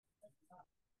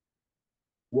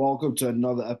Welcome to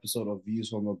another episode of Views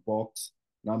from the Box.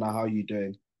 Nana, how you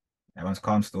doing? Everyone's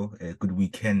calm still. Good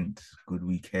weekend. Good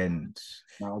weekend.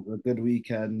 Now, it was a good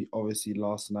weekend. Obviously,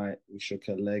 last night we shook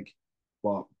a leg,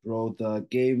 but bro, the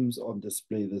games on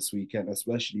display this weekend,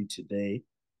 especially today,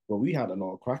 but we had a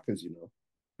lot of crackers.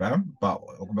 But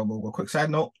a quick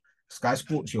side note, Sky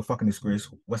Sports, you're fucking disgrace.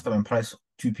 West Ham and Price,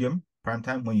 2 p.m. prime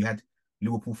time when you had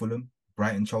Liverpool, Fulham,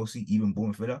 Brighton, Chelsea, even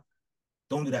Bournemouth Villa.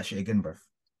 Don't do that shit again, bruv.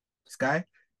 Sky,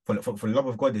 for the love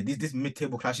of God, this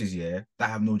mid-table clashes, yeah, that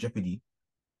have no jeopardy.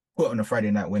 Put it on a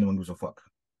Friday night when anyone gives a fuck.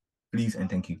 Please and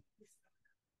thank you.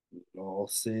 I'll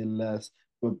say less.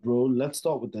 But bro, let's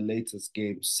start with the latest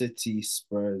game, City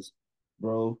Spurs.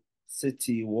 Bro,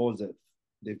 City, what was it?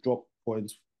 They've dropped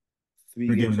points three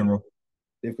 3 games games. in a row.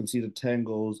 They've conceded 10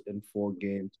 goals in 4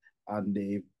 games, and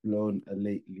they've blown a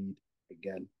late lead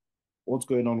again. What's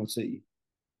going on with City?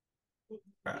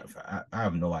 I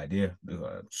have no idea.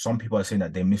 Some people are saying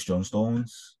that they miss John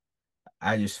Stones.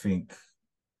 I just think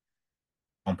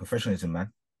on professionalism,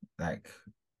 man. Like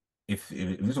if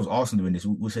this was Arsenal doing this,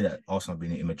 we'll say that Arsenal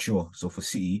being immature. So for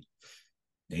City,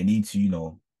 they need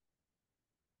to,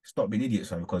 stop being idiots,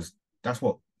 man, because that's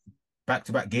what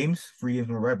back-to-back games, 3 games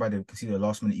in a row, by they conceded a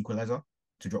last-minute equalizer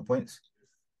to drop points.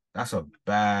 That's a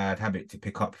bad habit to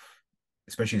pick up,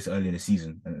 especially this early in the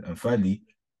season. And thirdly,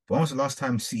 when was the last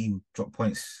time City dropped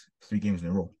points 3 games in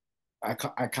a row? I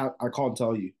can't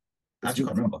tell you. I It's actually been,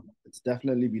 can't remember. it's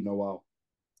definitely been a while.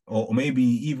 Or maybe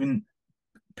even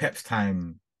Pep's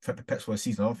time, Pep's first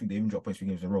season. I don't think they even dropped points 3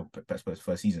 games in a row. Pep's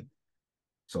first season.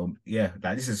 So yeah,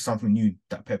 like this is something new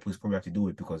that Pep was probably have to do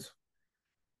with because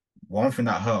one thing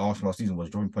that hurt Arsenal last season was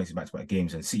drawing points in back-to-back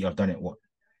games, and City have done it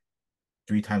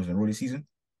 3 times in a row this season.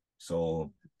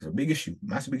 So it's a big issue,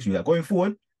 massive big issue. Like going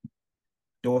forward,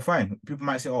 they were fine. People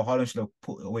might say, "Oh, Haaland should have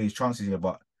put away his chances here,"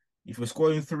 but if you're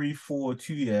scoring 3-4-2,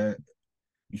 yeah,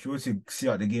 you should also see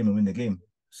out the game and win the game.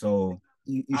 So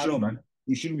You I don't know, shouldn't man.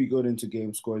 you shouldn't be going into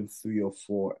games scoring 3 or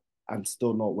 4 and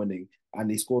still not winning.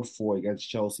 And they scored 4 against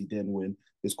Chelsea, didn't win.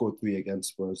 They scored 3 against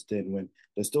Spurs, didn't win.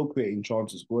 They're still creating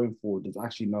chances going forward. There's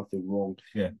actually nothing wrong.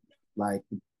 Yeah, Like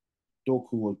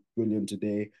Doku was brilliant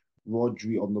today.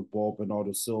 Rodri on the ball,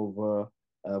 Bernardo Silva,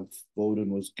 Foden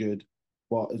was good,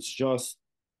 but it's just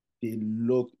they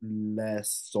look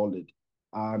less solid,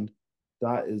 and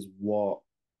that is what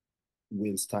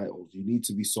wins titles. You need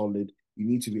to be solid. You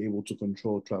need to be able to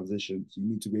control transitions. You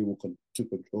need to be able to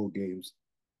control games,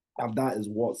 and that is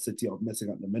what City are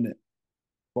missing at the minute.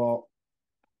 But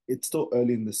it's still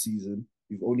early in the season.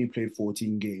 We've only played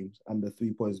 14 games, and the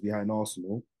 3 points behind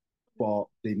Arsenal. But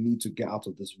they need to get out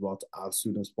of this rut as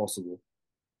soon as possible.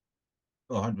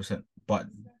 100%. But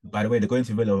by the way, they're going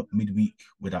to Villa midweek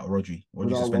without Rodri. Rodri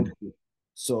Without suspended. Rodri.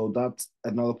 So that's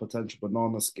another potential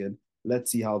banana skin.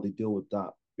 Let's see how they deal with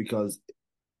that because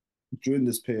during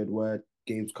this period where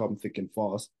games come thick and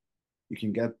fast, you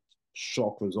can get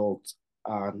shock results.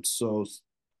 And so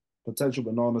potential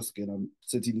banana skin and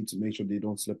City need to make sure they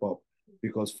don't slip up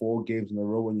because 4 games in a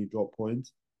row when you drop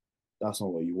points, that's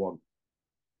not what you want.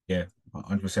 Yeah,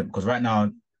 100%. Because right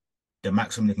now, the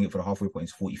maximum they can get for the halfway point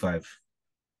is 45.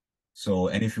 So,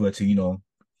 and if you were to,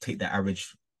 take the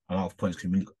average amount of points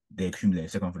they accumulate in the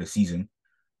second half of the season,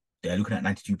 they're looking at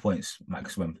 92 points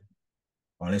maximum,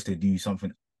 unless they do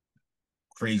something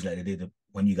crazy like they did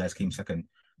when you guys came second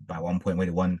by 1 point, where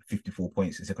they won 54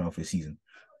 points in the second half of the season,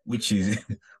 which is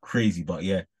crazy. But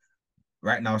yeah,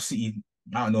 right now, City,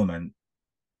 I don't know, man.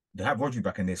 They have Rodri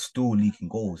back and they're still leaking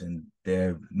goals and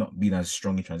they're not being as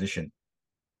strong in transition.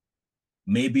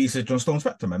 Maybe it's a John Stones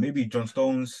factor, man. Maybe John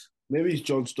Stones. Maybe it's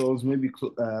John Stones, maybe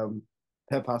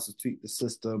Pep has to tweak the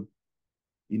system.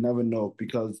 You never know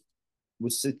because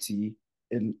with City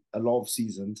in a lot of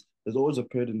seasons, there's always a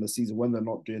period in the season when they're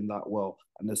not doing that well,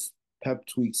 and this Pep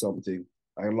tweaks something.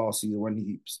 Like last season when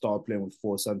he started playing with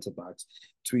 4 centre backs,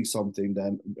 tweak something,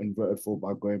 then inverted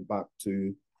fullback going back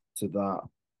to that.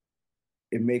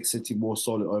 It makes City more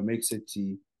solid, or it makes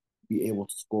City be able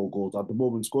to score goals. At the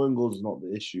moment, scoring goals is not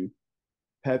the issue.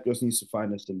 Pep just needs to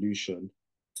find a solution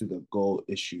to the goal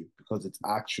issue because it's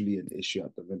actually an issue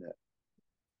at the minute.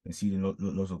 Conceding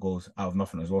loads of goals out of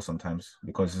nothing as well sometimes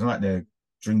because it's not like they're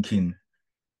drinking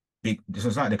big. It's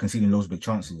not like they're conceding loads of big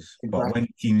chances. But Exactly. when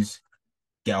teams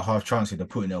get a half chance, they're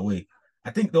putting it away.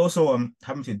 I think they're also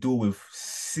having to deal with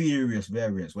serious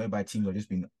variance whereby teams are just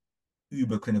being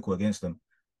uber clinical against them.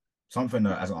 Something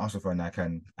that as an Arsenal fan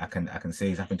I can say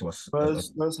has happened to us.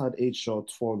 Spurs had 8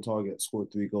 shots, 4 on target,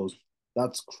 scored 3 goals.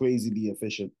 That's crazily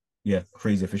efficient. Yeah,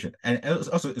 crazy efficient. And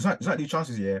also it's not these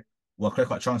chances here were clear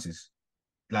cut chances.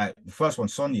 Like the first one,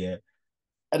 Son, yeah,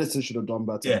 Edison should have done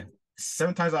better. yeah.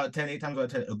 seven times out of ten, 8 times out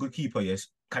of 10, a good keeper, yes,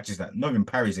 catches that. Not even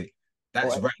parries it.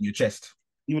 That's Or right in your chest.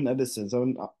 even Edison,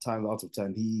 7 times out of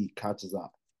 10, he catches that.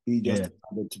 He just Yeah,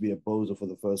 decided to be a bozo for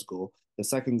the first goal. The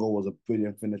second goal was a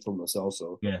brilliant finish from Lo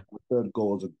Celso. yeah, The third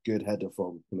goal was a good header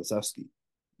from Kulusevski.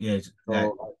 yeah.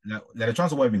 So The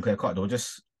chances were being clear cut. They were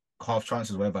just half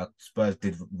chances whereby Spurs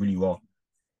did really well.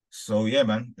 So yeah,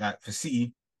 man. Like for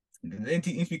City, they need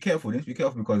to be careful. They need to be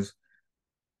careful because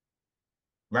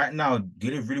right now,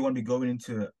 do they really want to be going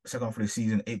into second half of the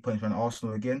season 8 points behind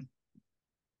Arsenal again?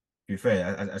 To be fair,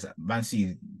 as Man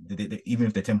City, even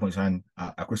if they're 10 points behind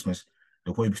at Christmas,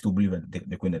 they'll probably still believe that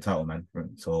they win the title, man.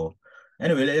 So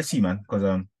anyway, let's see, man.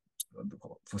 Because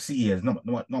for City, there's not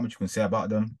much you can say about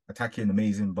them. Attacking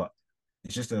amazing, but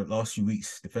it's just the last few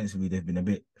weeks defensively they've been a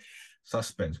bit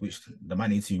suspect, which the man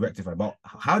needs to rectify. But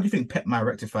how do you think Pep might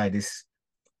rectify these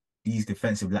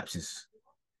defensive lapses?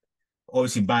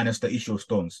 Obviously, minus the issue of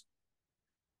Stones.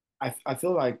 I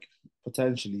feel like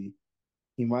potentially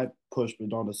he might push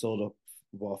Bernardo Silva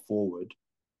forward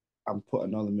and put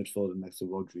another midfielder next to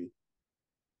Rodri,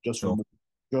 just for So more,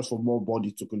 just for more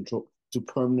body to control to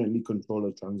permanently control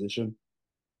the transition.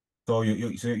 so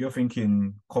you're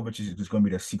thinking Kovacic is going to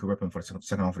be the secret weapon for the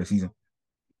second half of the season,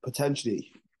 Potentially,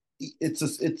 it's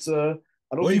a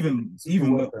I don't or think even it's a secret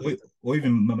even weapon. or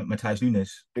even Matthias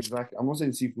Nunes. Exactly. I'm not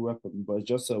saying secret weapon, but it's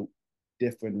just a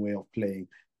different way of playing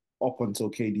up until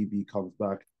KDB comes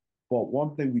back. But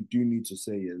one thing we do need to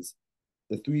say is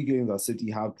the 3 games that City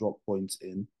have dropped points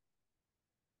in,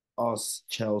 us,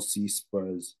 Chelsea,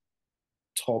 Spurs,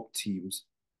 top teams.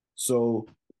 So,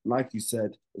 like you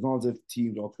said, it's not as if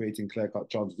teams are creating clear-cut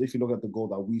chances. If you look at the goal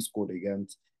that we scored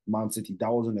against Man City,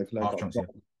 that wasn't a Half clear-cut chance, shot.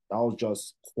 yeah. That was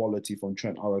just quality from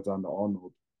Trent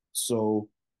Alexander-Arnold. So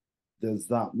there's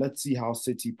that. Let's see how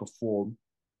City perform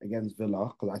against Villa,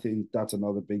 because I think that's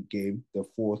another big game. They're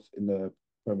fourth in the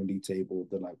Premier League table.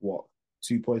 They're like what,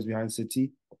 2 points behind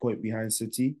City, a point behind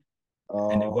City.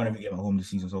 And they've won Uh, every game at home this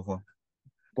season so far.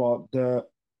 but the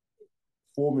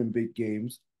form in big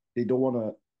games, they don't want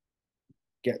to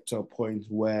get to a point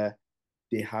where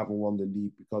they haven't won the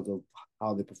league because of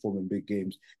how they perform in big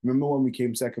games. Remember when we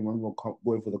came second when we were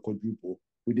going for the quadruple?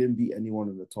 We didn't beat anyone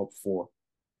in the top four.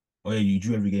 Oh yeah, you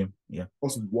drew every game. Yeah.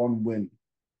 Just one win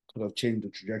could have changed the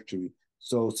trajectory.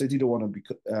 So City don't want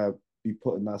to be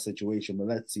put in that situation. But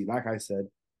let's see. Like I said,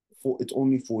 it's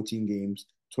only 14 games,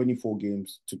 24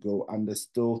 games to go, and there's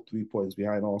still 3 points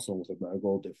behind Arsenal with a better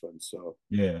goal difference. So,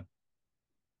 Yeah.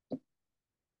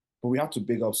 but we have to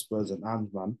big up Spurs and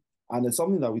Ange, man. And it's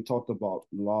something that we talked about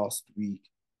last week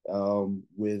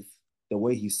with the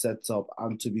way he sets up.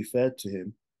 And to be fair to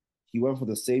him, he went for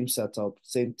the same setup,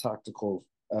 same tactical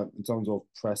in terms of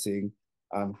pressing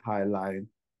and high line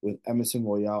with Emerson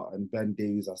Royale and Ben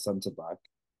Davies as centre back.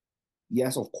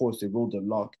 Yes, of course, they rode the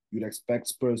luck. You'd expect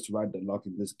Spurs to ride the luck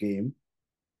in this game,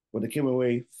 but they came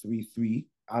away 3-3,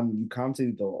 and you can't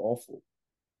say they were awful.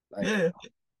 Like, Yeah.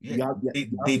 Yeah. you have They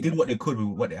to did what they could with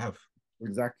what they have.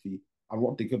 exactly, and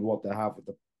what they have with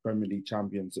the Premier League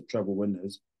champions, the treble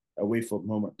winners, away from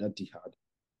home at Etihad.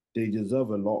 They deserve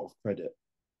a lot of credit.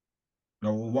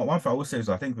 Now, one thing I would say is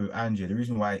I think with Andrew, the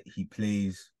reason why he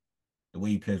plays the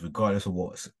way he plays, regardless of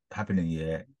what's happening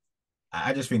here,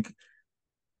 I just think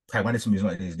pragmatism is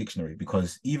not in his dictionary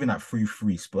because even at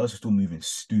 3-3, Spurs are still moving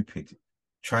stupid,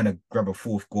 trying to grab a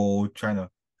fourth goal, trying to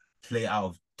play out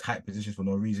of tight positions for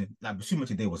no reason. Like Basuma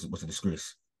today was a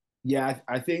disgrace. Yeah,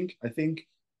 I think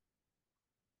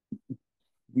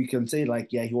we can say like,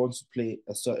 yeah, he wants to play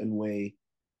a certain way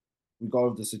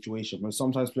regardless of the situation. But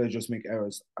sometimes players just make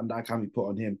errors, and that can be put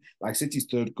on him. Like City's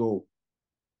third goal,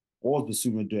 what was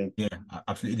Basuma doing? Yeah,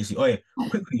 absolutely. Oh yeah,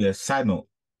 quickly, yeah. Side note: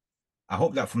 I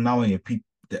hope that from now on,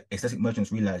 the aesthetic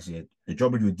merchants realize the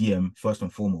job of your DM first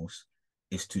and foremost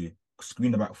is to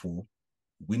screen the back four,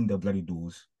 win the bloody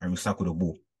doors, and recycle the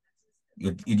ball.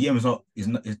 Your DM is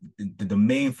the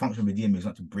main function of the DM is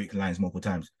not to break lines multiple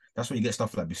times. That's why you get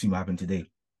stuff like Bissouma happened today,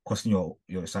 costing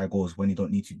your side goals when you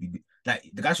don't need to be. Like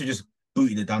the guy should just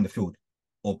boot it down the field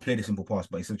or play the simple pass,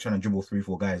 but instead of trying to dribble 3,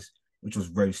 4 guys, which was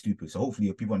very stupid. So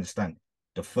hopefully people understand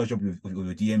the first job of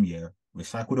your DM here,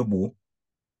 recycle the ball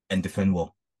and defend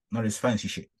well. Not this fancy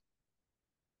shit.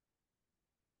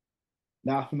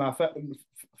 Nah,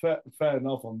 fair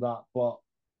enough on that. But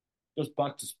just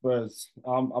back to Spurs,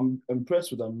 I'm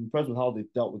impressed with them. I'm impressed with how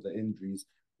they've dealt with the injuries.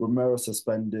 Romero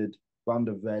suspended, Van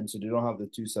der Ven, so they don't have the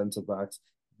two centre backs.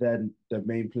 Then the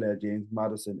main player James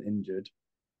Madison injured,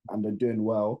 and they're doing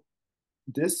well.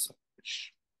 This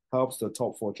helps the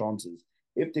top four chances.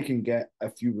 If they can get a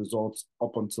few results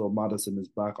up until Madison is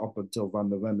back, up until Van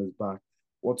der Ven is back,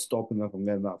 what's stopping them from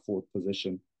getting that fourth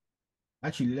position?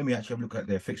 Actually, let me actually have a look at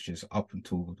their fixtures up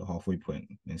until the halfway point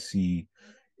and see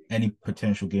any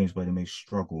potential games where they may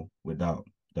struggle without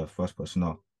the first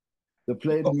personnel. They're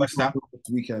playing Got West Ham. Newcastle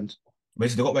this weekend.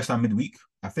 Basically, they got West Ham midweek.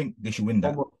 I think they should win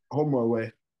that. Home or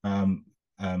away. Um,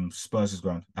 Spurs is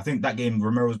ground. I think that game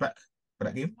Romero's back for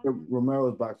that game.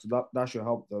 Romero's back, so that should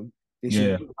help them. They should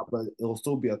Yeah, win that, but it'll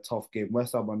still be a tough game.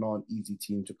 West Ham are not an easy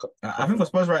team to I think for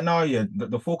Spurs right now, yeah,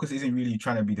 the focus isn't really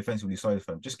trying to be defensively solid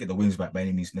for them. Just get the wins back by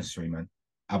any means necessary, man.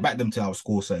 I back them to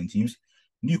outscore certain teams.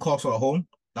 Newcastle at home,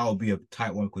 that will be a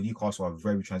tight one because Newcastle are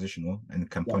very transitional and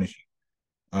can Yeah. punish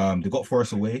you. They got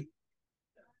Forest away.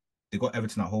 They got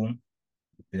Everton at home.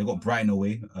 They got Brighton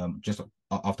away. Just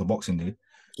after Boxing Day.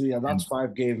 So yeah, that's And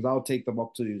 5 games. I'll take them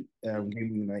up to game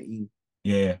week 19.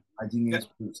 yeah, 19 yeah,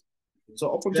 games.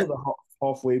 So up yeah, until the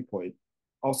halfway point,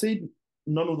 I'll say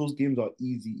none of those games are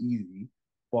easy,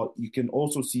 but you can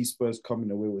also see Spurs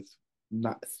coming away with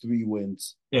not 3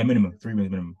 wins yeah, minimum 3 wins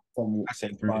minimum. from I say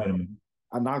 3 wins five, minimum.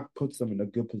 and that puts them in a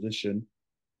good position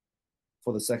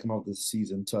for the second half of the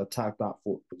season to attack that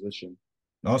fourth position.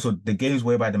 Also, the games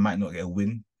whereby they might not get a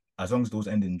win, as long as those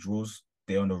end in draws,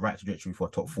 they're on the right trajectory for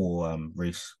a top four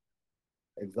race.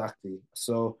 Exactly.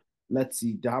 So let's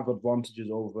see. They have advantages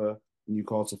over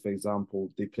Newcastle, for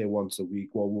example. They play once a week.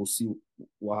 Well, we'll see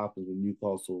what happens with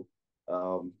Newcastle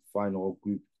final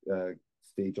group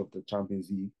stage of the Champions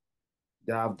League.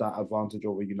 They have that advantage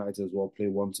over United as well, play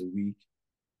once a week.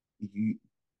 You,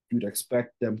 you'd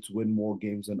expect them to win more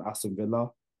games than Aston Villa.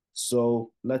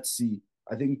 So let's see.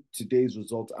 I think today's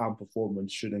result and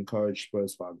performance should encourage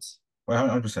Spurs fans. Well,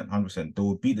 100%, 100%. They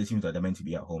will beat the teams that they're meant to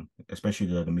be at home, especially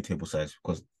the mid-table sides,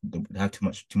 because they have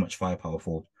too much firepower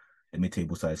for the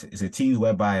mid-table sides. It's a team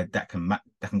whereby that can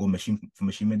go machine for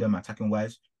machine with them attacking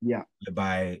wise, Yeah,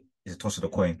 whereby it's a toss of the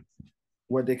coin.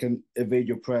 where they can evade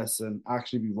your press and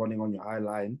actually be running on your high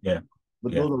line. Yeah,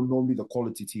 But yeah, those are normally the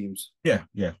quality teams. yeah,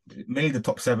 yeah. Mainly the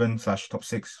top seven slash top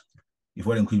six. If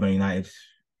we include Man United,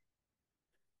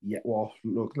 Yeah, well,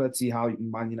 look, let's see how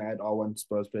Man United are when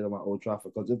Spurs play them at Old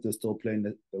Trafford. Because if they're still playing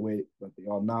the way that they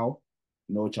are now,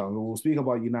 no chance. We'll speak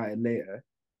about United later.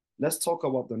 Let's talk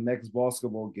about the next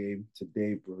basketball game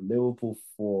today, bro. Liverpool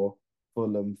 4,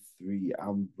 Fulham 3.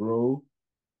 And, bro,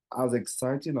 as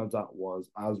exciting as that was,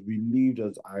 as relieved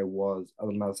as I was,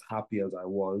 and as happy as I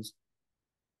was,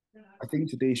 I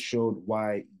think today showed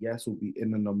why, yes, we'll be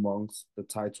in and amongst the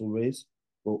title race,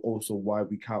 but also why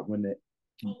we can't win it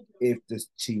if this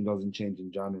team doesn't change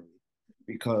in January.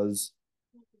 Because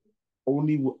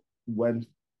only when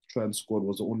Trent scored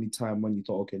was the only time when you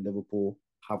thought, okay, Liverpool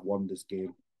have won this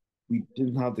game. We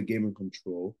didn't have the game in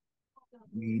control.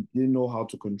 We didn't know how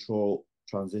to control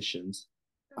transitions.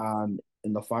 And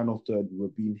in the final third, we were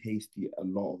being hasty a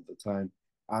lot of the time.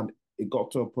 And it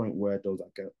got to a point where there was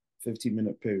like a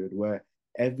 15-minute period where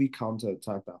every counter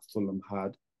attack that Fulham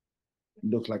had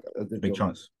looked like as if they big were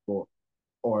chance. for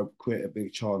or create a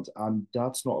big chance. And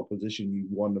that's not a position you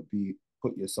want to be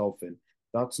put yourself in.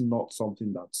 That's not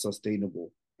something that's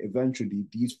sustainable. Eventually,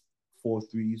 these 4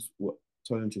 threes will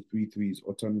turn into 3 threes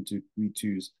or turn into 3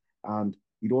 twos. And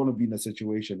you don't want to be in a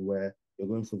situation where you're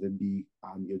going for the league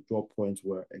and your drop points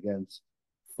were against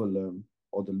Fulham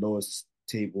or the lowest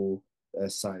table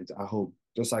sides at home.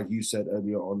 Just like you said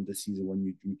earlier on the season when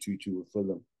you drew 2-2 with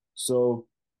Fulham. So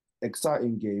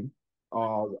exciting game.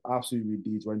 Absolutely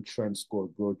relieved when Trent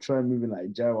scored, bro. Trent moving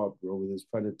like Gerrard, bro, with his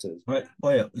Predators. But oh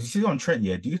yeah, you see on Trent,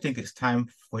 yeah. Do you think it's time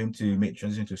for him to make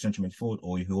transition to a central midfield,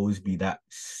 or he'll always be that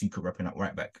secret weapon at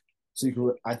right back?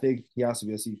 Secret, I think he has to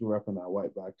be a secret weapon at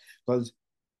right back because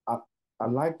I I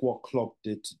like what Klopp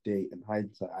did today in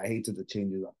hindsight. I hated the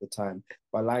changes at the time,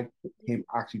 but I like him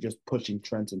actually just pushing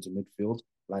Trent into midfield.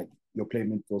 Like you're playing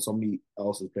midfield, somebody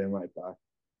else is playing right back.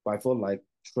 But I feel like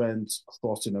Trent's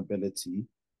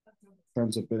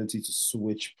ability to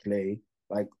switch play,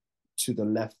 like to the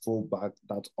left fullback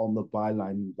that's on the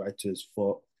byline right to his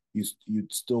foot,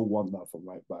 you'd still want that from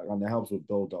right back, and it helps with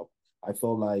build up. I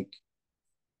feel like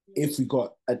if we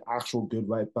got an actual good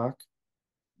right back,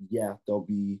 yeah, there'll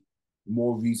be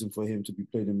more reason for him to be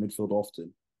played in midfield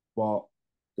often. But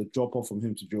the drop off from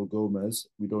him to Joe Gomez,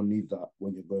 we don't need that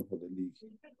when you're going for the league.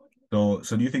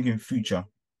 So do you think in future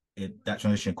that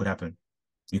transition could happen?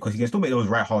 Because he can still make those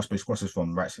right half space crosses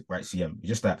from right CM. It's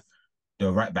just that the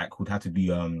right back would have to be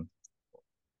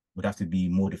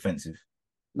more defensive.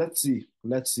 Let's see,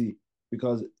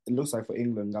 because it looks like for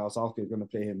England now, Southgate is going to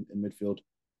play him in midfield.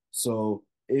 So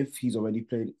if he's already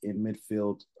played in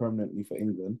midfield permanently for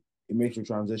England, it makes the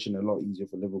transition a lot easier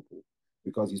for Liverpool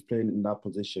because he's playing in that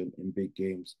position in big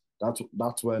games.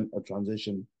 That's when a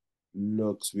transition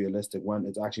looks realistic when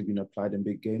it's actually been applied in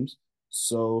big games.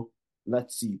 So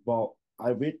let's see. But I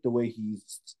rate the way he's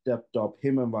stepped up,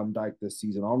 him and Van Dijk this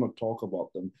season. I want to talk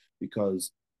about them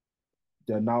because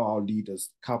they're now our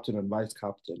leaders, captain and vice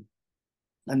captain.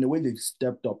 And the way they've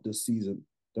stepped up this season,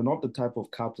 they're not the type of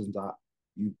captains that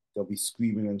they'll be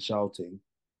screaming and shouting,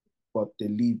 but they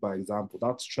lead by example.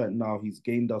 That's Trent now. He's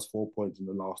gained us 4 points in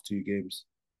the last two games.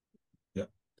 Yeah.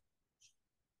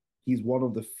 He's one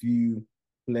of the few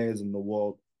players in the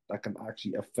world that can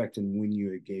actually affect and win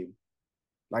you a game.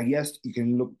 Like, yes, you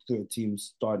can look to a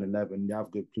team's starting 11, they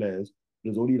have good players.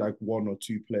 There's only like one or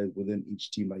two players within each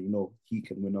team that he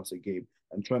can win us a game.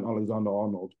 And Trent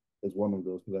Alexander-Arnold is one of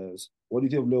those players. What do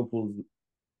you think of Liverpool's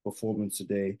performance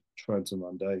today, Trent and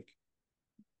Van Dijk?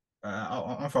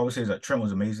 I would say is that Trent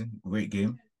was amazing, great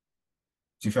game.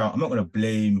 To be fair, I'm not going to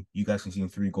blame you guys conceding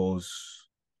 3 goals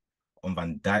on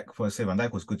Van Dijk. For I say Van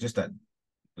Dijk was good, just that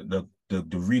the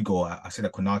re-goal, I said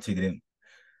that Konate didn't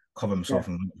cover Yeah. himself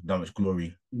in that much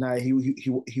glory. Nah, he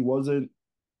wasn't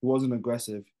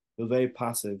aggressive. He was very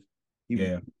passive. He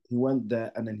Yeah. he went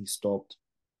there and then he stopped.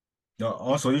 No,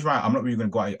 also, he's right. I'm not really going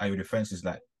to go at your defense. Is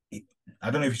like, I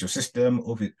don't know if it's your system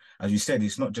or if it, as you said,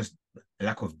 it's not just a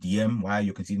lack of DM why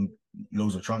you're conceding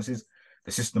loads of chances.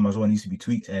 The system as well needs to be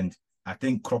tweaked. And I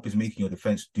think Klopp is making your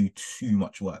defense do too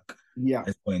much work Yeah, at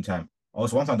this point in time.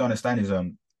 Also, one thing I don't understand is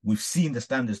we've seen the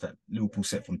standards that Liverpool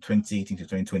set from 2018 to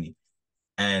 2020.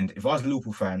 And if I was a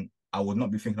Liverpool fan, I would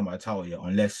not be thinking about a title yet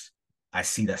unless I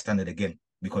see that standard again.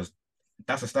 Because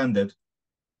that's a standard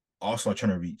Arsenal are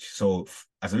trying to reach. So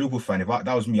as a Liverpool fan, if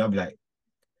that was me, I'd be like,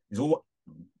 it's all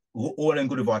and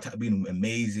good of our attack being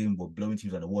amazing. We're blowing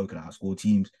teams out of the water, we can outscore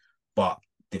teams, but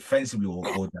defensively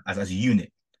or as a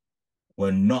unit, we're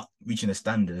not reaching the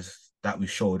standards that we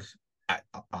showed at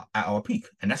our peak,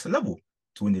 and that's the level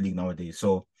to win the league nowadays.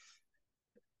 So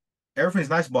everything's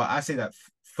nice, but I say that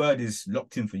third is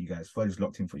locked in for you guys. Third is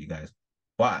locked in for you guys.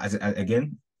 But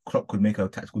again, Klopp could make a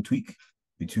tactical tweak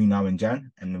between now and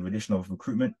Jan, and the addition of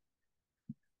recruitment,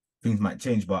 things might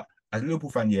change. But as a Liverpool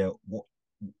fan, yeah,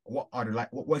 what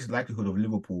is the likelihood of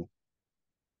Liverpool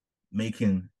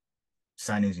making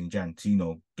signings in Jan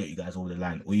to get you guys over the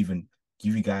line, or even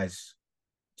give you guys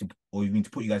or even to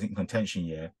put you guys in contention,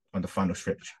 yeah, on the final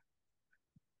stretch?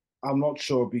 I'm not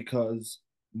sure because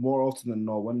more often than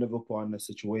not, when Liverpool are in a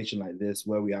situation like this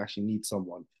where we actually need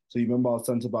someone. So you remember our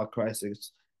centre back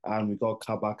crisis, and we got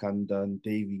Kabak and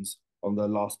Davies on the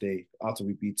last day after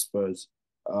we beat Spurs.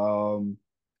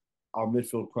 Our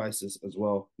midfield crisis as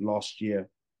well last year.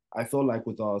 I feel like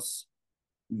with us,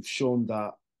 we've shown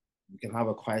that we can have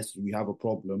a crisis, we have a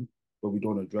problem, but we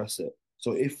don't address it.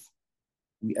 So if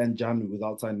we end January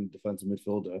without signing a defensive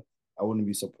midfielder, I wouldn't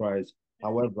be surprised.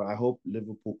 However, I hope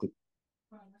Liverpool could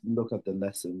look at the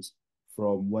lessons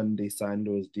from when they signed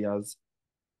those Diaz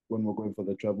when we're going for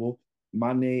the treble.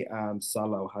 Mane and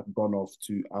Salah had gone off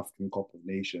to African Cup of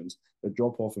Nations. The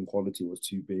drop off in quality was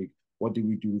too big. What did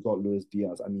we do? We got Luis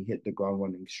Diaz and he hit the ground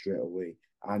running straight away.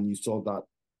 And you saw that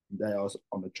they are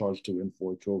on a charge to win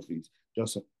 4 trophies,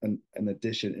 just an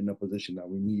addition in a position that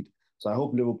we need. So I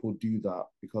hope Liverpool do that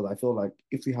because I feel like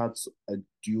if we had a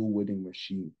dual winning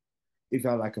machine, if you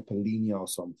had like a Polina or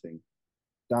something,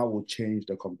 that will change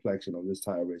the complexion of this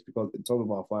title race because in terms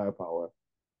of our firepower,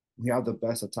 we have the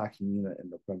best attacking unit in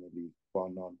the Premier League, bar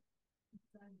none.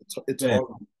 It's Yeah, hard.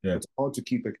 yeah. It's hard to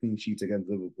keep a clean sheet against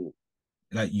Liverpool.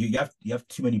 Like you have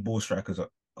too many ball strikers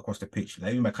across the pitch.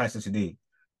 Like even McAllister today,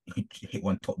 he hit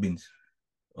one top bins.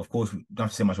 Of course, we don't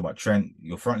have to say much about Trent.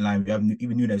 Your front line, we have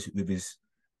even Nunes with his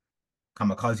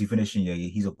kamikaze finishing. Yeah,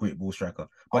 he's a great ball striker.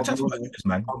 But I'll be chat about honest. Nunes,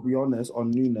 man. I'll be honest. On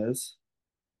Nunes,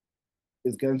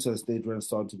 it's getting to a stage where it's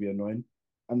starting to be annoying,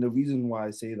 and the reason why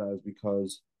I say that is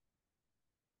because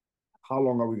how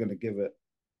long are we going to give it?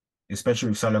 Especially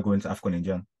with Salah going to AFCON in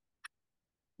Jan.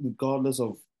 Regardless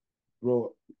of,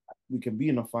 bro, we can be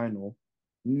in a final.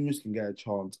 Nunes can get a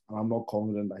chance, and I'm not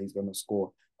confident that he's going to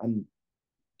score, and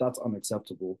that's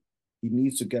unacceptable. He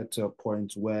needs to get to a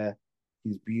point where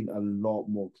he's been a lot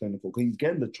more clinical because he's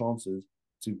getting the chances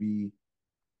to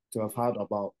have had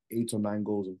about 8 or 9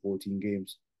 goals in 14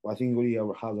 games. But I think he only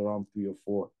ever has around 3 or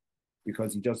 4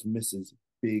 because he just misses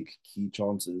big key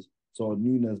chances. So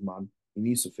Nunes, man, he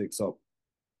needs to fix up.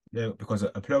 Yeah, because a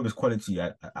player of his quality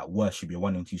at worst should be a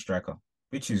 1 and 2 striker,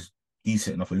 which is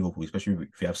decent enough for Liverpool, especially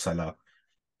if you have Salah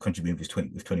contributing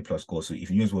with 20 plus goals. So if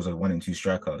Nunes was a 1 and 2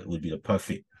 striker, it would be the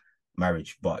perfect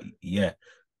marriage. But yeah,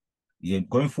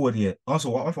 going forward here. Also,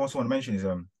 what I also want to mention is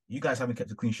you guys haven't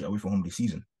kept a clean sheet away from home this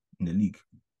season in the league.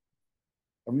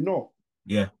 I mean, no,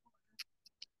 Yeah,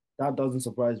 that doesn't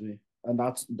surprise me. And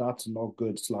that's not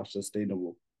good slash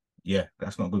sustainable. yeah,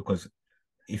 that's not good because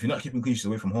if you're not keeping clean sheets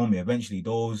away from home, yeah, eventually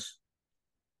those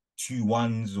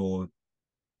 2-1s or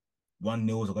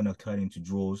 1-0s are gonna turn into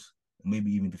draws,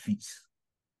 maybe even defeats.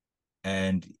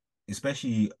 And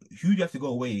especially who do you have to go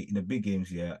away in the big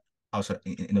games, yeah, outside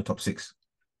in the top six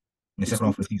in the It's second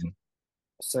half of the season?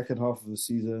 second half of the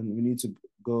season. We need to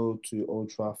go to Old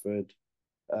Trafford.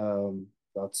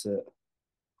 That's it.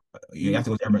 You We have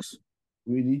to go to Emirates.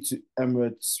 we need to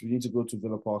Emirates. We need to go to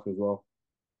Villa Park as well.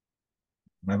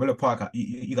 Man, Villa Park,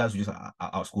 you guys will just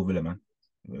outscore Villa, man.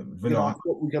 Villa,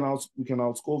 We can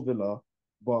outscore Villa,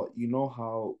 but you know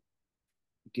how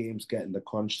games get in the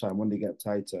crunch time when they get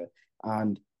tighter,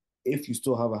 and if you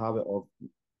still have a habit of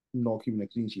not keeping a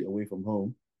clean sheet away from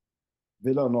home,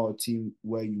 Villa are not a team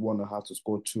where you want to have to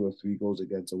score 2 or 3 goals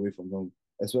against away from home,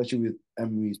 especially with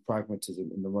Emery's pragmatism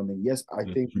in the running. Yes, I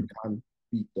yeah, think we true. can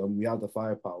beat them. We have the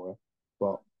firepower,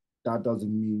 but that doesn't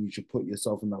mean you should put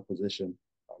yourself in that position.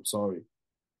 I'm sorry.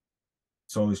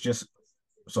 So it's just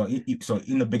so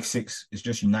in the big six, it's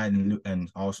just United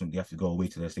and Arsenal. They have to go away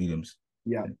to their stadiums.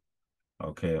 Yeah,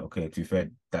 Okay, okay. To be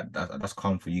fair, that's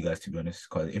calm for you guys to be honest.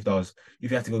 Because if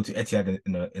you have to go to Etihad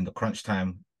in the crunch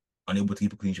time, unable to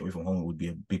keep a clean sheet away from home, it would be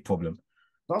a big problem.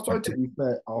 that's why. But To be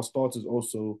fair, our start is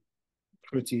also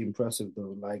pretty impressive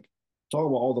though. Like talk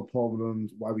about all the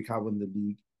problems why we can't win the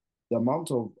league. The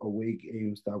amount of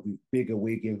big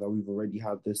away games that we've already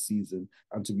had this season,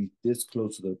 and to be this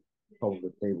close to the top of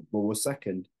the table. But we're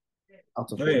second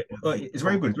out of yeah, yeah. 40. It's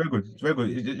very good, very good. It's very good.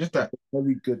 It's just that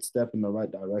Very good step in the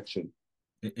right direction.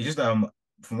 it's just from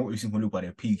what we've seen from Luke at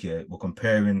their peak here, we're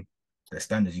comparing the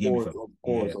standards. You Of get me course, from of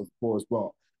course, yeah, of course. But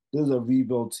there's a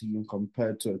rebuild team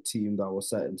compared to a team that was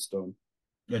set in stone.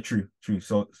 yeah, true, true.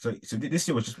 So this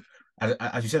year was just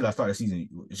as you said at the start of the season,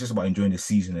 it's just about enjoying the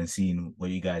season and seeing where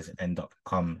you guys end up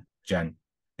come Jan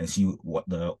and see what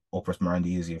the Opus Miranda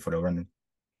is here for the running.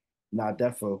 Nah,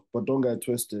 defo. But don't get it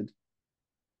twisted.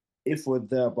 If we're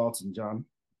thereabouts in Jan,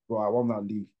 bro, I won that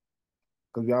league.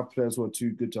 Because we have players who are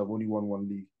too good to have only won one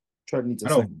league. Trent needs a I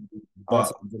know, second league. but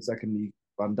Alisson needs a second league.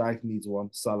 Van Dijk needs one.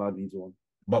 Salah needs one.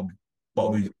 but but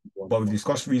Well, we one. but we've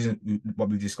discussed but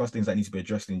we've discussed things that need to be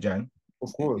addressed in Jan Of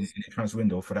in course. the transfer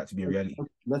window for that to be a reality.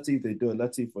 Let's see if they do it.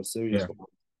 Let's see if we're serious. Yeah.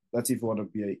 Let's see if we want to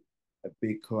be a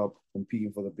big club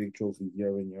competing for the big trophies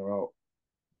year in, year out.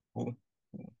 Cool.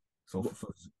 Cool. So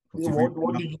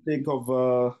What did you think of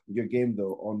your game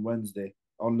though on Wednesday,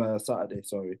 on Saturday?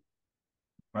 Sorry.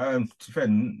 to be fair,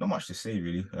 not much to say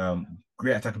really.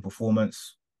 Great attacking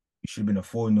performance. It should have been a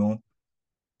 4-0.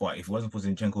 But if it wasn't for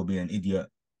Zinchenko being an idiot, it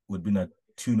would have been a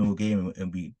 2-0 game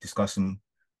and be discussing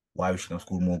why we should have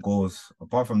scored more goals.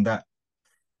 Apart from that,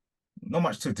 not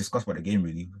much to discuss about the game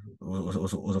really.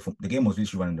 The game was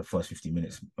literally running the first 50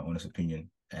 minutes, my honest opinion.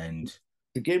 And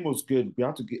The game was good. We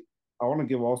had to get. I want to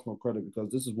give Arsenal credit because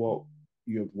this is what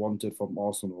you have wanted from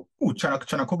Arsenal. oh,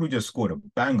 Chanakoglu just scored a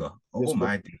banger. Oh Just got,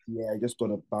 my day. yeah, just got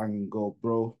a bang and go,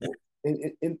 bro.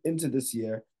 Into this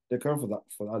year, they're going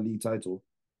for that league title.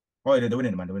 Oh, yeah, they're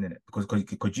winning it, man. They're winning it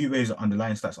because Juve's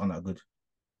underlying stats aren't that good.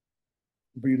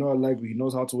 But you know, like he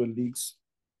knows how to win leagues.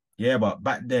 Yeah, but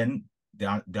back then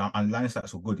their underlying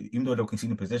stats were good. Even though they were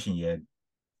conceding possession, yeah,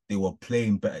 they were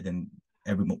playing better than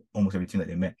almost every team that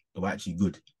they met. They were actually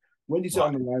good. When you say But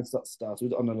underlying stats,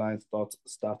 which underlying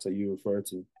stats are you referring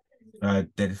to?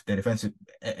 their defensive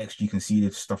XG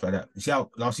conceded stuff like that. You see how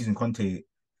last season Conte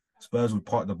Spurs would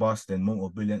park the bus, then moment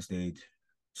of brilliance they'd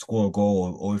score a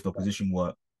goal, or if the position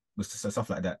were was stuff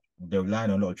like that. They're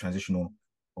relying on a lot of transitional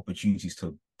opportunities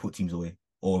to put teams away,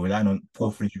 or relying on poor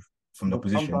But, finish from the but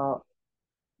can position. that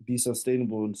be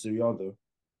sustainable in Serie A though?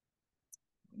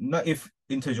 Not if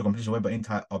Inter is your competition, but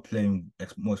Inter are playing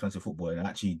more expensive football and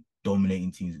actually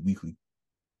dominating teams weekly.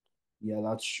 Yeah,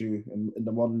 that's true. In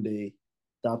the modern day,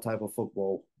 that type of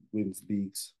football wins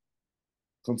leagues.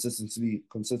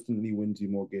 Consistently wins you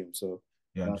more games. So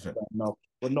Yeah, that's 100%. fair enough.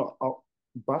 But no,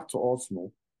 back to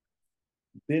Arsenal.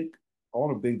 Big, I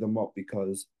want to big them up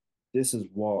because this is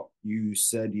what you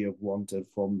said you have wanted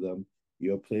from them.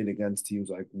 You're playing against teams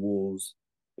like Wolves,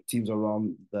 teams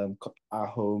around them at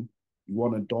home. You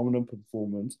want a dominant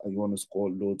performance and you want to score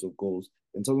loads of goals.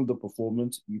 In terms of the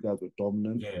performance, you guys were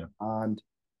dominant, Yeah, and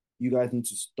you guys need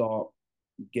to start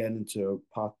getting into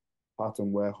a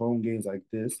pattern where home games like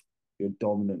this, you're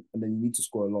dominant, and then you need to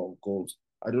score a lot of goals.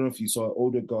 I don't know if you saw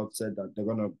Odegaard said that they're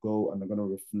gonna go and they're gonna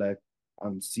reflect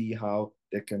and see how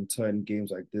they can turn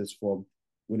games like this from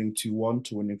winning 2-1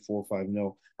 to winning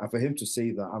 4-5-0. And for him to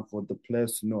say that, and for the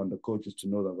players to know and the coaches to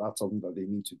know that that's something that they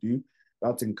need to do,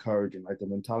 that's encouraging. Like the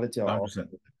mentality of 100%.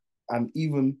 and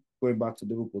even going back to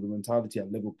Liverpool, the mentality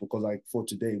at Liverpool, because like for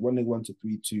today, when they went to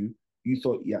 3-2, you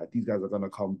thought, yeah, these guys are gonna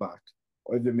come back.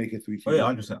 Or if they make it 3-3, Oh yeah,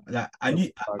 100%. Like I knew,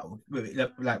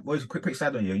 back. like, boys, quick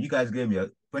side on you. You guys gave me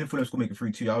when Fulham scored make it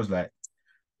 3-2. I was like,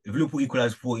 if Liverpool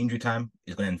equalize before injury time,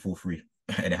 it's gonna end 4-3,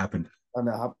 and it happened. And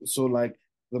so like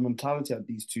the mentality at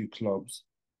these two clubs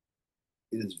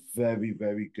is very,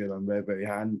 very good and very, very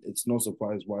high. And it's no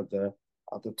surprise why they're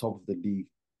at the top of the league.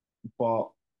 But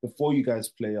before you guys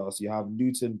play us, you have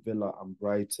Luton, Villa, and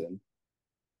Brighton.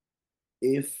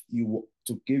 If you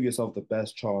to give yourself the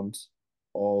best chance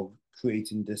of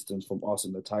creating distance from us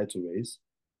in the title race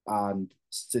and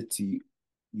City,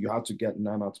 you have to get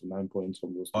 9 out of 9 points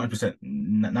from those two. 100%,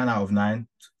 9 out of 9,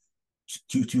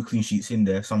 two clean sheets in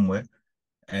there somewhere,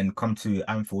 and come to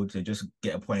Anfield to just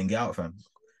get a point and get out, fam.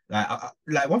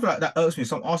 Like one thing that irks me.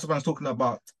 Some Arsenal fans talking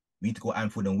about we need to go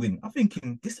Anfield and win. I'm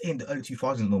thinking this ain't the early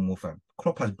 2000s no more, fam.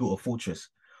 Klopp has built a fortress.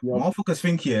 Yep, Motherfuckers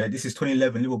think here this is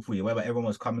 2011 Liverpool, yeah, whereby everyone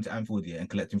was coming to Anfield here and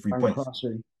collecting three and points,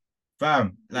 crashing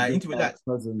fam. Like with into it, our like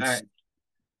presence.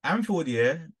 Anfield,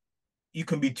 yeah, you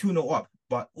can be 2-0 up,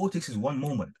 but all it takes is one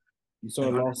moment. You saw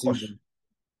And it last gosh, season.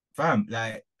 fam,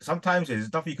 like sometimes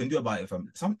there's nothing you can do about it, fam.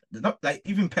 Not like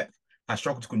even Pep has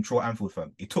struggled to control Anfield,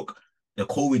 fam. It took the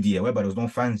COVID year, whereby there was no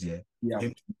fans here, for Yeah,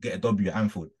 him to get a W at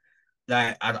Anfield.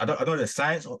 Like I don't know the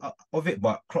science of it,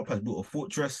 but Klopp has built a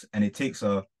fortress, and it takes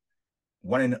a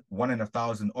one in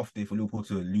 1,000 off day for Liverpool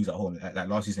to lose at home, like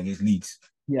last season against Leeds.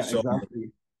 yeah, So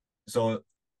exactly. so,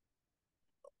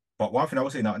 but one thing I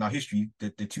would say now in our history, the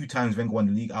two times Wenger won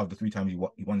the league out of the three times he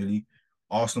won the league,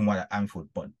 Arsenal won at Anfield,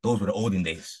 but those were the olden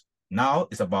days. Now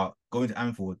it's about going to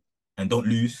Anfield and don't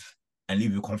lose and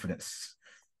leave with confidence.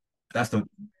 That's the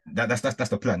that's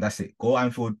the plan. That's it. Go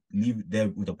Anfield, leave there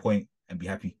with a point, and be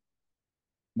happy.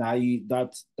 Now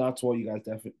that's what you guys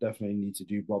definitely need to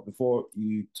do. But before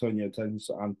you turn your attention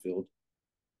to Anfield,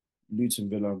 Luton,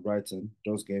 Villa, and Brighton,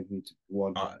 those games need to be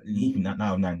won. Leave me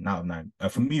now of nine, now of nine.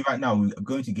 For me right now, we're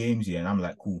going to games here, and I'm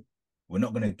like, cool. We're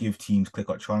not gonna give teams clear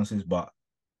cut chances, but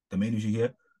the main issue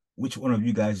here, which one of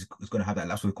you guys is gonna have that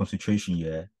lapse of concentration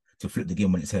here to flip the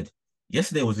game on its head?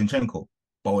 Yesterday was Zinchenko,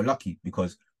 but we're lucky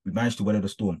because we managed to weather the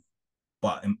storm.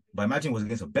 But imagine it was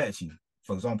against a better team.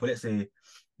 For example, let's say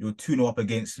you're 2-0 up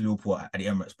against Liverpool at the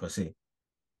Emirates per se,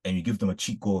 and you give them a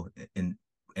cheat goal in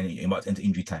and it might enter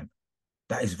injury time.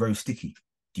 That is very sticky.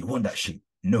 Do you want that shit?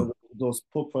 No. Those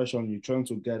put pressure on you, trying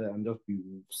to get it and just be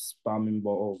spamming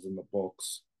balls in the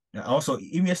box. And also,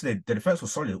 even yesterday, the defense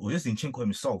was solid. It was just Zinchenko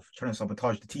himself trying to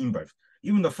sabotage the team, bruv.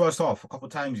 Even the first half, a couple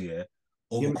of times, yeah,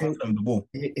 Him, him, overconfident with the ball.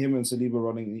 him and Saliba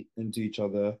running into each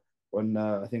other when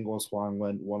I think it was Juan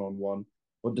went 1-on-1.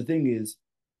 But the thing is,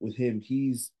 with him,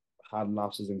 he's had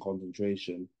lapses in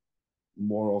concentration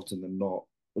more often than not.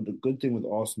 But the good thing with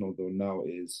Arsenal though now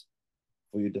is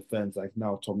for your defense, like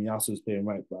now Tomiyasu is playing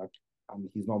right back and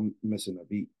he's not missing a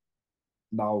beat.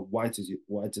 Now White is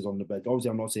on the bench.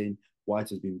 Obviously, I'm not saying White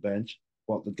has been benched,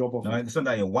 but the drop off No, in it's not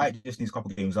that White just needs a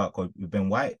couple of games out because with Ben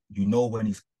White, you know when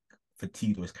he's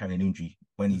fatigued or he's carrying an injury,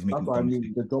 when he's that's making what I dumb mean.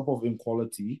 mistakes. The drop off in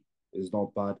quality is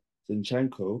not bad.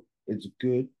 Zinchenko is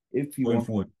good Going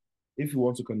forward, if you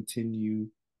want to continue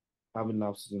having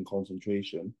lapses in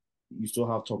concentration. You still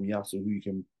have Tomiyasu who you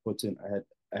can put in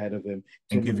ahead of him.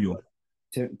 and Timber, give you.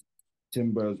 Tim,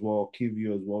 Timber as well,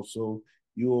 Kivio as well. So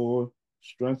your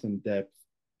strength and depth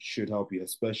should help you,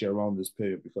 especially around this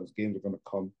period because games are going to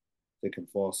come thick and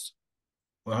fast.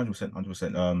 100%,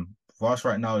 100%. For us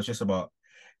right now, it's just about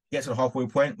get to the halfway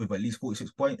point with at least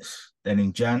 46 points. Then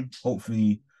in Jan,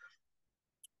 hopefully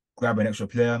grab an extra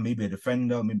player, maybe a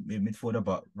defender, maybe a midfielder.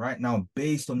 But right now,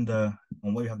 based on where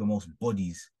we have the most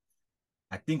bodies,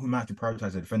 I think we might have to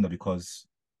prioritize the defender because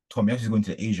Tomiyasu is going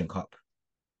to the Asian Cup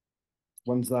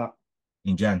When's that?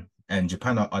 in Jan, and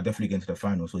Japan are definitely getting to the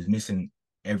final. So he's missing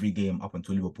every game up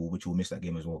until Liverpool, which will miss that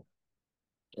game as well.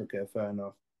 Okay, fair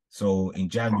enough. So in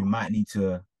Jan, we might need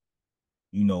to,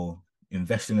 you know,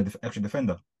 invest in an extra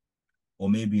defender or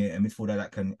maybe a midfielder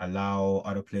that can allow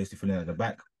other players to fill in at the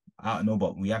back. I don't know,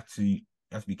 but we have to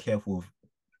be careful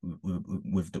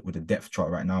with the depth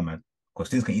chart right now, man. Because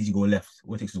things can easily go left.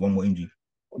 What it takes is one more injury.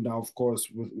 Now, of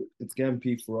course, it's getting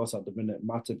peak for us at the minute.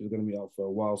 Matip is going to be out for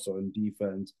a while. So in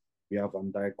defense, we have Van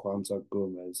Dijk, Kwanzaa,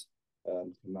 Gomez,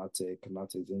 Kanate.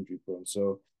 Kanate is injury prone.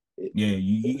 So Yeah,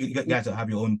 you it, guys have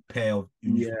your own pair of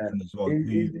injury yeah, as well.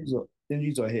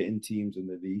 injuries are hitting teams in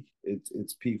the league.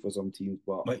 It's peak for some teams,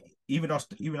 but But even us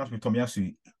with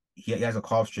Tomiyasu, he has a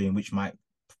calf strain which might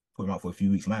put him out for a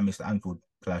few weeks. He might miss the Anfield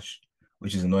clash,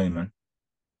 which is annoying, man.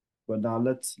 now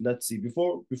let's see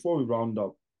before we round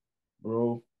up,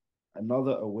 bro.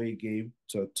 Another away game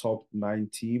to a top nine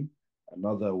team.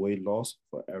 Another away loss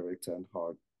for Eric Ten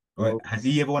Hag, Right? bro. Has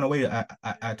he ever won away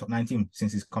at top 9 team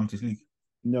since he's come to this league?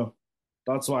 No,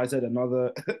 that's why I said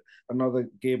another another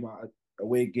game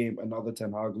away game, another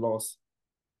Ten Hag loss.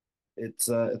 It's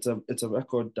a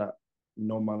record that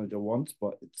no manager wants,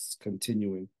 but it's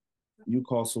continuing.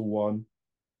 Newcastle won,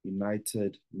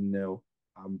 United nil,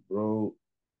 and bro,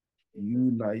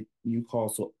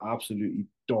 Newcastle absolutely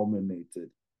dominated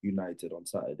United on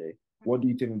Saturday. What do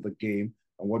you think of the game,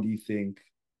 and what do you think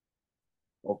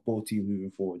of both teams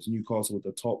moving forwards? Newcastle with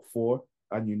the top four,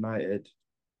 and United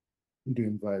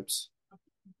doing vibes.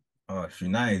 Oh,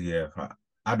 United, yeah.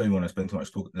 I don't even want to spend too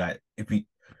much talk. Like, if we,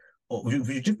 oh,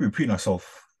 we just be repeating ourselves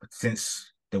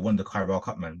since they won the Carabao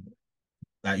Cup, man.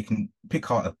 Like, you can pick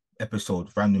out an episode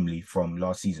randomly from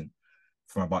last season,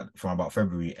 from about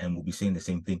February, and we'll be saying the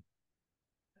same thing.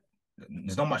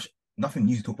 There's not much, nothing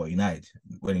new to talk about United,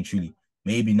 well and truly.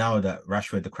 Maybe now that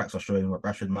Rashford, the cracks are showing, what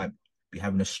Rashford might be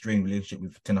having a strained relationship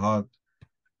with Ten Hag.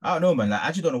 I don't know, man. Like, I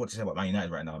actually don't know what to say about Man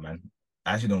United right now, man.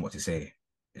 I actually don't know what to say.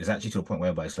 It's actually to a point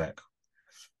whereby it's like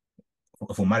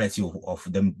a formality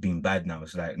of them being bad now.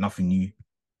 It's like nothing new.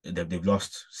 They've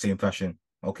lost, same fashion.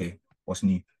 Okay, what's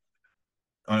new?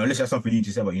 Unless there's something new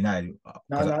to say about United, Now,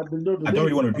 because now I the don't thing really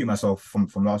is, want to repeat myself no,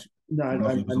 from last week I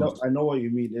episodes. know what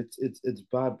you mean. It's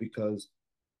bad because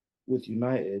with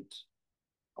United,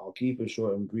 I'll keep it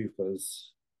short and brief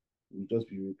because we just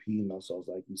be repeating ourselves,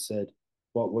 like you said.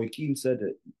 But when Keane said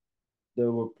it,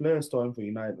 there were players starting for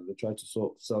United that they tried to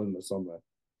sell in the summer.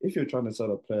 If you're trying to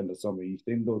sell a player in the summer, you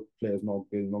think those players not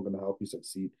going to help you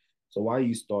succeed. So why are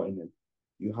you starting him?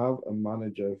 You have a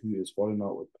manager who is falling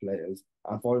out with players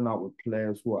and falling out with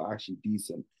players who are actually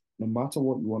decent. No matter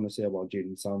what you want to say about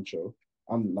Jadon Sancho,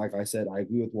 and like I said, I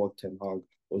agree with what Ten Hag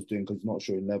was doing because he's not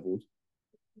showing levels.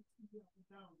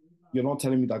 You're not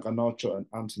telling me that Garnacho and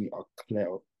Anthony are clear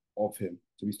of him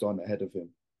to be starting ahead of him.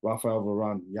 Rafael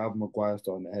Varane, you have Maguire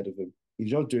starting ahead of him. He's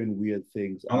just doing weird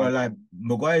things. I'm gonna And lie,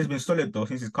 Maguire's been solid though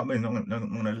since he's come in. I'm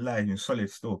gonna lie, he's been solid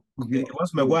still. you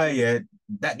Once know, Maguire, yeah,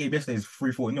 that game yesterday is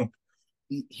 3-4 no.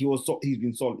 he's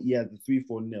been solid. Yeah, the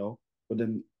 3-4-0, but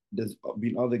then there's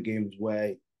been other games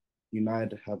where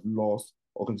United have lost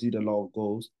or conceded a lot of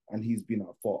goals, and he's been at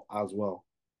fault as well.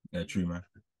 Yeah, true, man.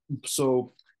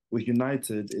 So with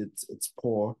United, it's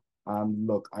poor. And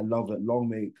look, I love it. Long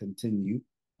may it continue,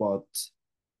 but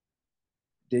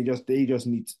they just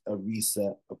need a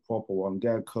reset, a proper one.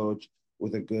 Get a coach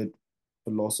with a good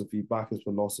philosophy, back his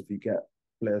philosophy, get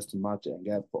players to match it, and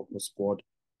get a proper squad.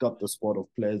 Gut the squad of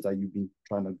players that you've been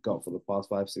trying to gut for the past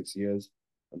 5, 6 years,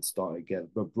 and start again.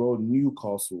 But bro,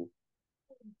 Newcastle,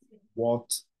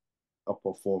 what a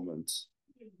performance!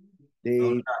 I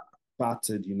They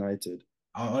battered United.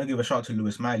 want to give a shout out to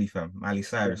Lewis Miley, fam, Miley Yeah,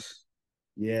 Cyrus.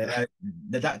 yeah,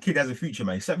 Like, that kid has a future,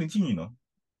 man. He's 17,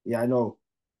 yeah. I know.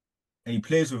 and he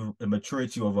plays with the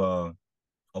maturity of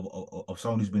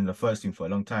someone who's been in the first team for a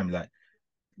long time. Like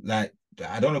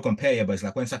I don't want to compare it, but it's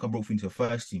like when Saka broke into the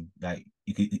first team, like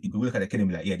you could look at the kid and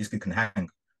be like, yeah, this kid can hang.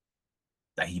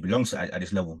 Like he belongs at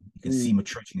this level. You can see Mm,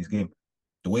 maturity in his game.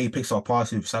 The way he picks up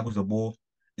passes, cycles the ball,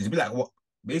 it's a bit like what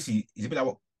basically it's a bit like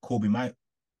what Kobe Mine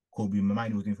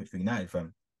was doing for United,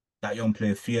 fam. That young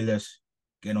player, fearless,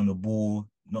 getting on the ball,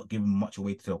 not giving much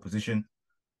away to the opposition.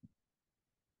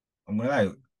 I'm gonna lie,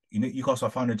 Newcastle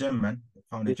found a gem, man.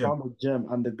 Found a they gem. found a gem,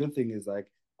 and the good thing is like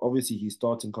obviously he's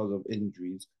starting because of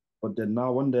injuries, but then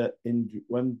now when the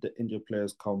injured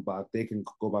players come back, they can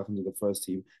go back into the first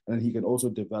team, and then he can also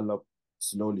develop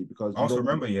slowly because I you also don't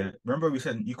remember, yeah, remember we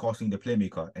said Newcastle need the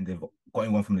playmaker, and they've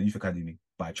got one from the youth academy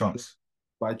by chance.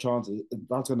 by chance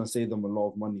that's going to save them a lot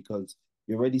of money because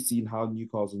you've already seen how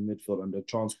Newcastle midfield and the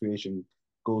chance creation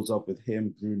goes up with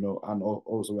him, Bruno, and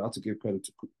also we have to give credit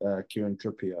to Kieran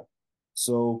Trippier.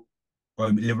 So Or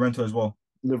Liverento as well.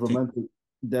 Take Liverpool,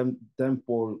 them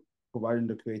for providing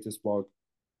the creative spark,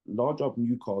 large up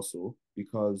Newcastle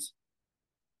because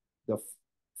they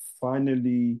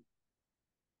finally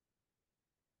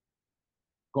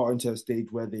got into a stage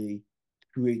where they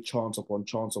create chance upon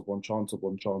chance upon chance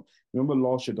upon chance. Remember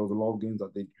last year there was a lot of games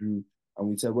that they drew, and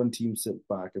we said when teams sit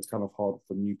back, it's kind of hard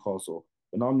for Newcastle.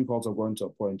 But now Newcastle are going to a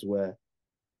point where,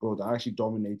 bro, they're actually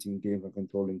dominating games and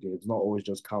controlling games, not always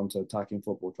just counter-attacking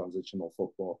football, transitional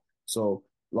football. So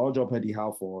large up Eddie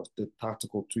Howe for the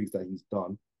tactical tweaks that he's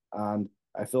done. And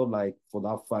I feel like for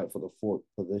that fight for the fourth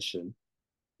position,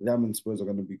 them and Spurs are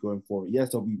going to be going for it.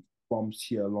 Yes, there'll be bumps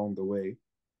here along the way,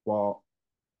 but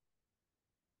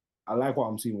I like what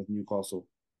I'm seeing with Newcastle.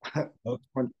 I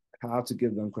have to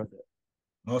give them credit.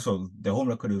 also the home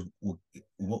record is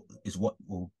what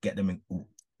will get them in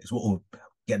is what will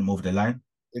get them over the line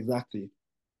Exactly.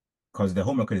 because the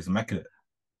home record is immaculate.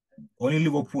 Only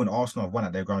Liverpool and Arsenal have won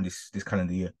at their ground this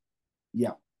calendar year.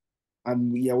 Yeah.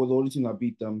 And yeah, we're the only team that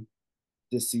beat them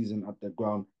this season at the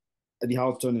ground. Eddie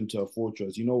Howe's turned into a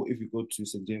fortress. If you go to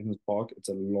St. James's Park, it's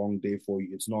a long day for you.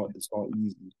 It's not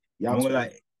easy. You I'm have gonna to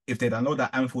like if they download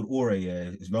that Anfield aura,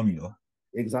 yeah, it's long, you know.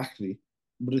 Exactly.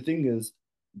 But the thing is,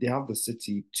 they have the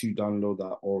city to download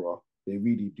that aura. They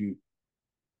really do.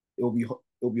 It'll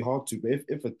be hard to, but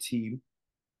if a team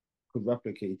could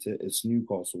replicate it, it's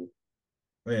Newcastle.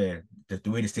 Where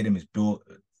the way the stadium is built,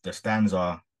 the stands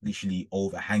are literally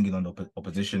overhanging on the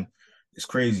opposition. It's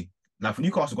crazy. Like for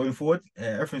Newcastle going forward,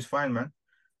 everything's fine, man.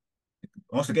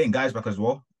 Once they're getting guys back as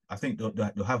well, I think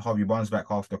they'll have Harvey Barnes back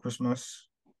after Christmas.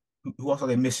 Who else are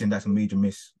they missing? That's a major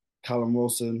miss. Callum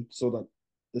Wilson, so that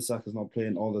Isak is not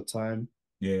playing all the time.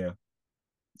 Yeah.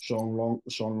 Sean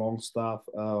Longstaff,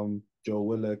 Joe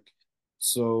Willock.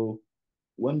 So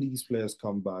when these players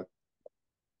come back,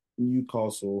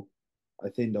 Newcastle, I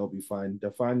think they'll be fine.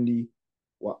 They're finally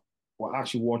what we're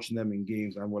actually watching them in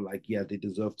games, and we're like, yeah, they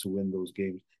deserve to win those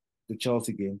games. The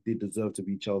Chelsea game, they deserve to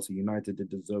be Chelsea. United, they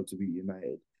deserve to be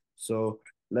United. So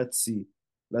let's see,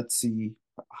 let's see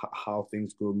how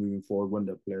things go moving forward when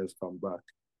the players come back.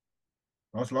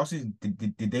 Last season,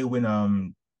 did they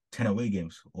win 10 away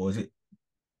games, or is it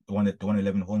the one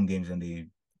 11 home games and they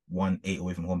won 8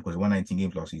 away from home because they won 19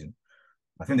 games last season?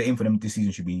 I think the aim for them this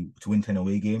season should be to win 10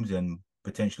 away games and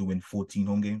potentially win 14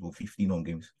 home games or 15 home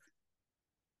games.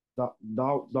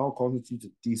 That'll constitute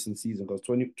a decent season because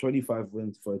 25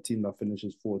 wins for a team that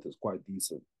finishes fourth is quite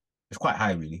decent. It's quite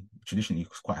high, really. Traditionally,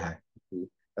 it's quite high.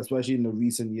 Especially in the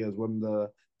recent years when the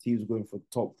teams going for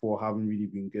top four haven't really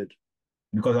been good.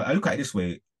 Because I look at it this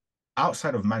way,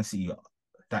 outside of Man City,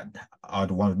 that are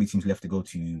the one big teams left to go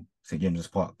to St James's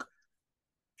Park,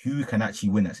 who can actually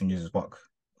win at St James's Park,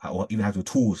 or even have the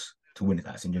tools to win it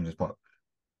at St James's Park?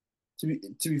 To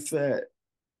be fair,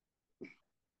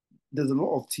 there's a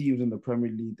lot of teams in the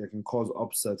Premier League that can cause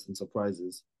upsets and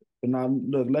surprises. But now,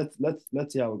 look,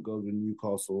 let's see how it goes with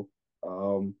Newcastle.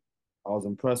 I was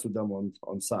impressed with them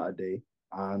on Saturday,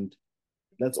 and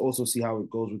let's also see how it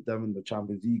goes with them in the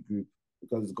Champions League group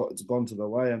because it's gone to the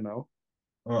wire now.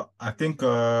 I think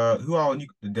who are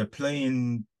they're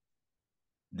playing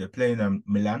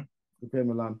Milan, We play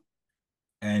Milan.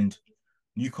 and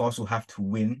Newcastle have to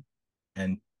win,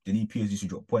 and they need PSG to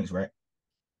drop points, right?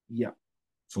 Yeah,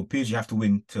 So PSG have to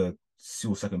win to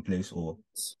seal second place, or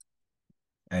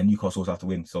and Newcastle also have to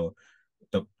win. So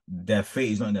their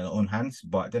fate is not in their own hands.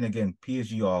 But then again,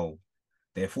 PSG are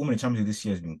their form in the Champions League this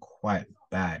year has been quite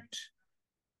bad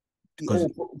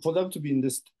because for them to be in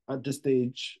this at this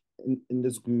stage in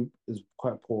this group is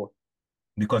quite poor.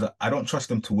 because I don't trust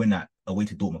them to win that away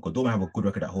to Dortmund because Dortmund have a good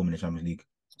record at home in the Champions League.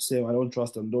 Same, I don't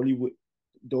trust them. The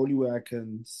only way I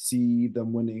can see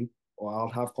them winning or I'll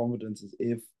have confidence is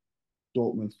if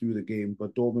Dortmund threw the game,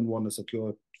 but Dortmund won to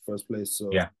secure first place. So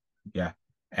Yeah, yeah.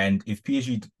 And if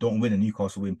PSG don't win and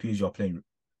Newcastle win, PSG are playing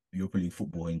Europa League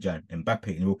football in Jan. Mbappe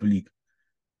in Europa League.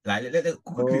 Like,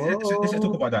 quickly, let's just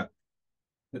talk oh, about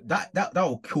that. That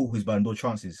will kill his Ballon d'Or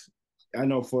chances. I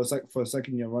know for a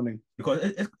second year running.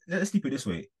 Because let's keep it this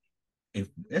way: if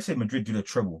let's say Madrid do the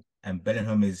treble and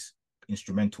Bellingham is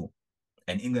instrumental,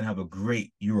 and England have a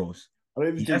great Euros, I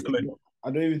don't even he has think the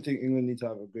I don't even think England need to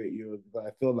have a great Euro, but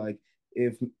I feel like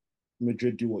if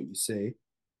Madrid do what you say,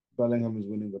 Bellingham is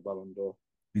winning the Ballon d'Or.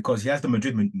 because he has the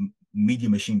Madrid media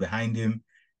machine behind him.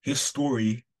 His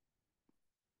story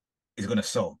is gonna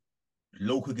sell.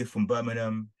 Local gift from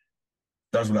Birmingham,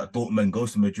 does what at Dortmund,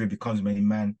 goes to Madrid, becomes main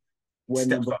man, When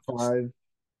steps number up, five,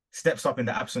 steps up in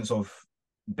the absence of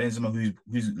Benzema,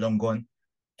 who's long gone,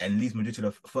 and leads Madrid to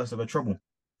the first ever trouble.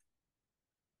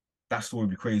 That story would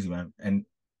be crazy, man. And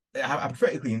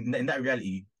hypothetically, in that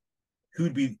reality,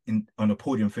 who'd be on the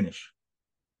podium finish?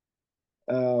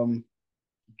 um,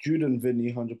 Jude and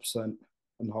Vinny, 100%,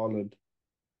 and Haaland.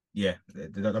 Yeah,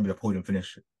 that'd be the podium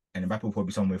finish. And Mbappe will probably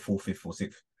be somewhere fourth, fifth, or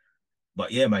sixth.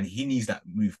 But yeah, man, he needs that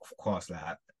move fast.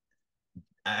 Like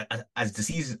as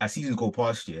seasons go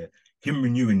past, yeah, him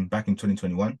renewing back in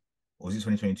 2021 or was it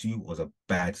 2022 was a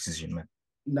bad decision, man.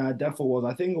 Nah, definitely was.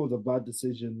 I think it was a bad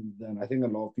decision then. I think a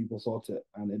lot of people thought it,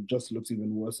 and it just looks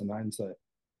even worse in hindsight.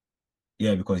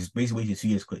 Yeah, because he's basically waited 2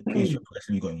 years. PSG are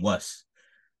progressively getting worse.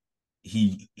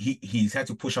 He's had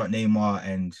to push out Neymar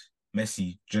and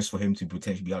Messi just for him to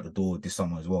potentially be out the door this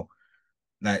summer as well.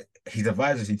 Like his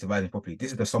advisors need to advise him properly.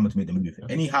 This is the summer to make the move.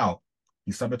 Anyhow,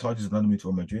 he sabotages another move to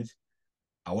Real Madrid.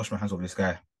 I wash my hands off this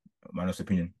guy. My honest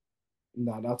opinion.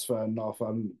 Nah, that's fair enough.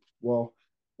 And well,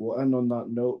 we'll end on that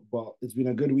note. But it's been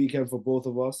a good weekend for both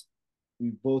of us. We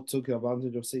both took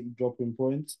advantage of City dropping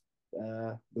points.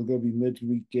 There's going to be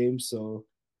midweek games, so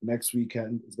next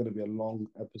weekend is going to be a long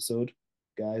episode.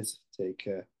 Guys, take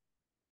care.